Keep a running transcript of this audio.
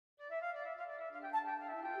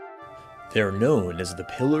They're known as the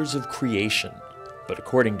Pillars of Creation, but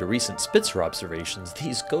according to recent Spitzer observations,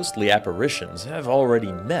 these ghostly apparitions have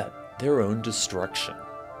already met their own destruction.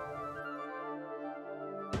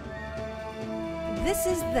 This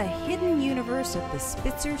is the hidden universe of the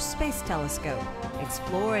Spitzer Space Telescope,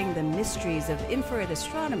 exploring the mysteries of infrared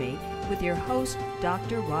astronomy with your host,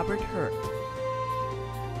 Dr. Robert Hurt.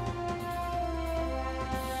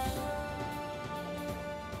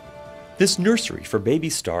 This nursery for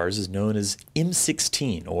baby stars is known as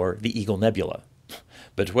M16, or the Eagle Nebula.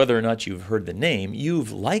 But whether or not you've heard the name,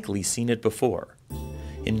 you've likely seen it before.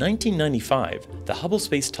 In 1995, the Hubble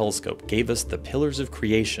Space Telescope gave us the Pillars of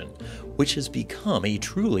Creation, which has become a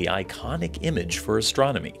truly iconic image for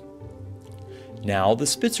astronomy. Now, the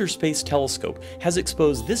Spitzer Space Telescope has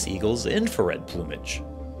exposed this eagle's infrared plumage.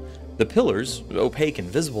 The pillars, opaque and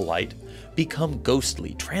visible light, become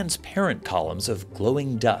ghostly, transparent columns of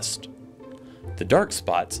glowing dust. The dark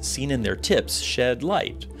spots seen in their tips shed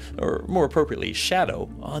light, or more appropriately, shadow,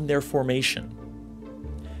 on their formation.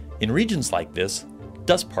 In regions like this,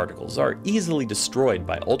 dust particles are easily destroyed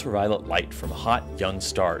by ultraviolet light from hot young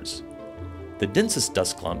stars. The densest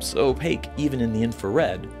dust clumps, opaque even in the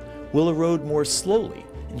infrared, will erode more slowly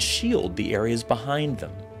and shield the areas behind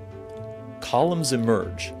them. Columns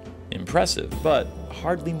emerge, impressive but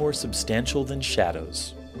hardly more substantial than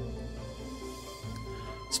shadows.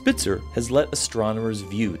 Spitzer has let astronomers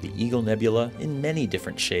view the Eagle Nebula in many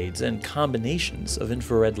different shades and combinations of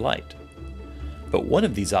infrared light. But one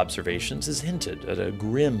of these observations has hinted at a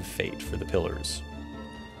grim fate for the pillars.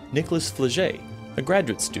 Nicolas Fleget, a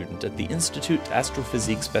graduate student at the Institut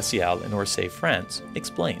d'Astrophysique Spéciale in Orsay, France,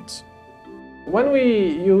 explains. When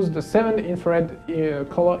we use the 7 infrared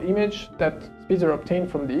color image that Spitzer obtained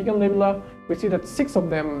from the Eagle Nebula, we see that 6 of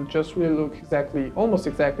them just really look almost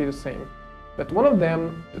exactly the same. But one of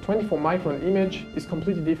them, the 24 micron image, is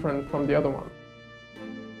completely different from the other one.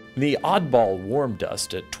 The oddball warm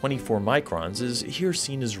dust at 24 microns is here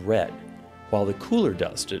seen as red, while the cooler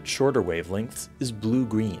dust at shorter wavelengths is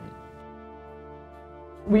blue-green.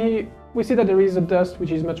 We see that there is a dust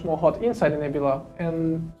which is much more hot inside the nebula,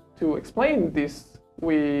 and to explain this,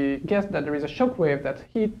 we guess that there is a shock wave that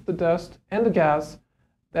hit the dust and the gas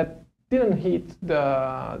that didn't hit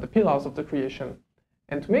the pillars of the creation.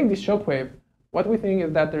 And to make this shock wave, what we think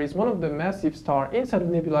is that there is one of the massive stars inside the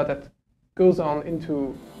nebula that goes on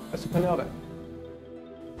into a supernova.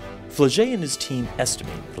 Fleget and his team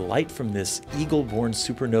estimate the light from this eagle-born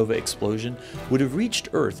supernova explosion would have reached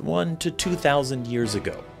Earth 1,000 to 2,000 years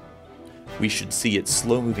ago. We should see its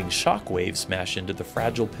slow-moving shock wave smash into the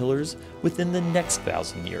fragile pillars within the next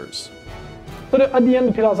 1,000 years. But at the end,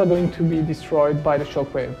 the pillars are going to be destroyed by the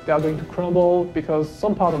shock wave. They are going to crumble because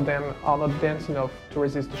some part of them are not dense enough to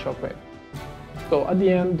resist the shock wave. So at the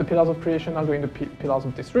end, the pillars of creation are going to be pillars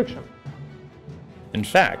of destruction. In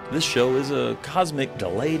fact, this show is a cosmic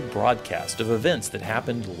delayed broadcast of events that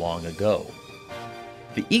happened long ago.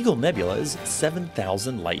 The Eagle Nebula is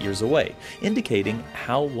 7,000 light-years away, indicating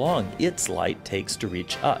how long its light takes to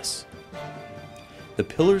reach us. The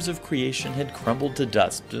pillars of creation had crumbled to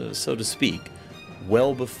dust, so to speak,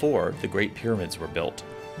 well before the Great Pyramids were built.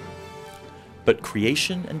 But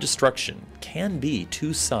creation and destruction can be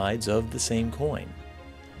two sides of the same coin.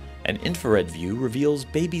 An infrared view reveals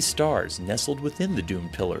baby stars nestled within the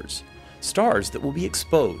doomed pillars, stars that will be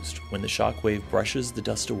exposed when the shockwave brushes the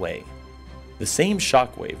dust away. The same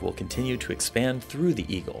shockwave will continue to expand through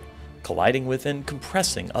the Eagle, colliding with and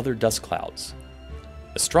compressing other dust clouds.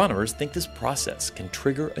 Astronomers think this process can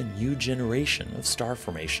trigger a new generation of star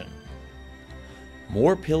formation.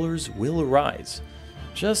 More pillars will arise,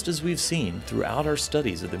 just as we've seen throughout our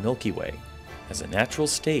studies of the Milky Way, as a natural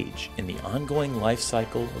stage in the ongoing life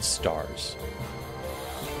cycle of stars.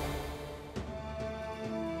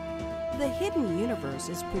 The Hidden Universe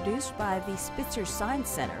is produced by the Spitzer Science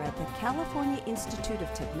Center at the California Institute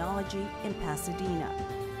of Technology in Pasadena.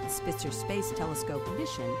 The Spitzer Space Telescope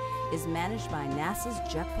mission is managed by NASA's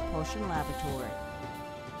Jet Propulsion Laboratory.